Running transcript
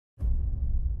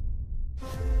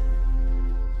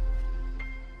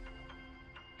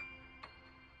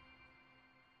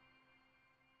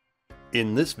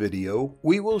In this video,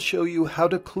 we will show you how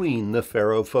to clean the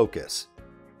FARO focus.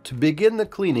 To begin the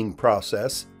cleaning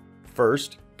process,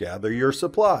 first gather your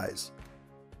supplies.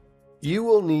 You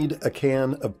will need a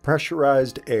can of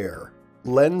pressurized air,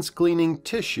 lens cleaning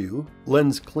tissue,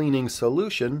 lens cleaning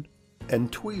solution,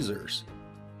 and tweezers.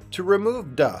 To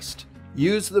remove dust,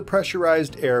 use the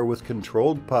pressurized air with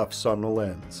controlled puffs on the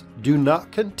lens. Do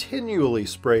not continually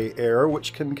spray air,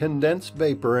 which can condense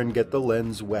vapor and get the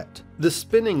lens wet. The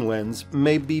spinning lens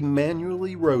may be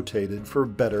manually rotated for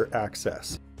better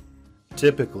access.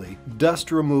 Typically,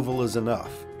 dust removal is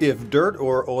enough. If dirt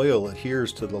or oil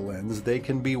adheres to the lens, they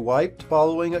can be wiped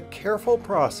following a careful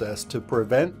process to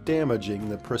prevent damaging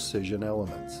the precision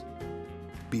elements.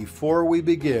 Before we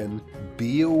begin,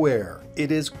 be aware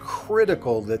it is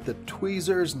critical that the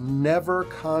tweezers never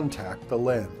contact the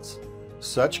lens.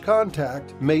 Such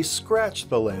contact may scratch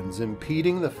the lens,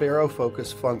 impeding the FARO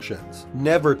focus functions.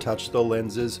 Never touch the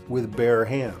lenses with bare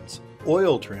hands.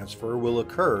 Oil transfer will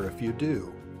occur if you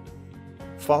do.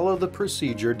 Follow the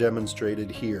procedure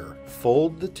demonstrated here.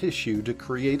 Fold the tissue to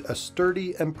create a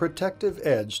sturdy and protective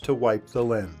edge to wipe the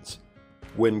lens.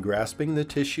 When grasping the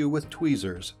tissue with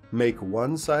tweezers, make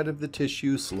one side of the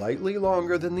tissue slightly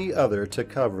longer than the other to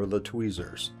cover the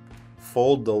tweezers.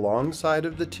 Fold the long side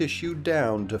of the tissue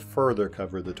down to further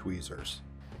cover the tweezers.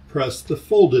 Press the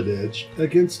folded edge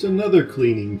against another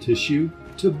cleaning tissue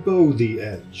to bow the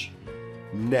edge.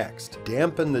 Next,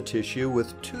 dampen the tissue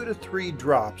with 2 to 3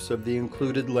 drops of the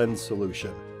included lens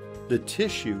solution. The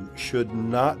tissue should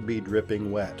not be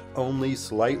dripping wet, only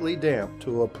slightly damp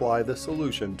to apply the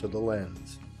solution to the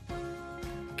lens.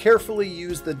 Carefully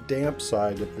use the damp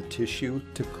side of the tissue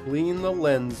to clean the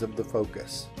lens of the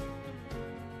focus.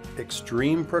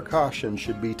 Extreme precaution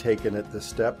should be taken at this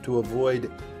step to avoid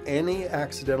any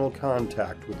accidental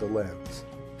contact with the lens.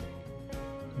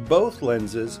 Both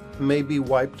lenses may be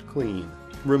wiped clean,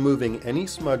 removing any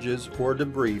smudges or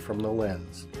debris from the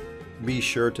lens. Be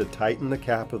sure to tighten the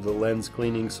cap of the lens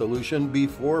cleaning solution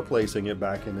before placing it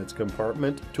back in its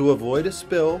compartment to avoid a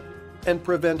spill and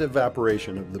prevent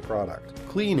evaporation of the product.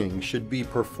 Cleaning should be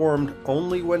performed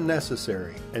only when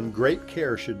necessary, and great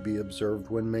care should be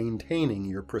observed when maintaining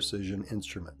your precision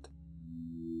instrument.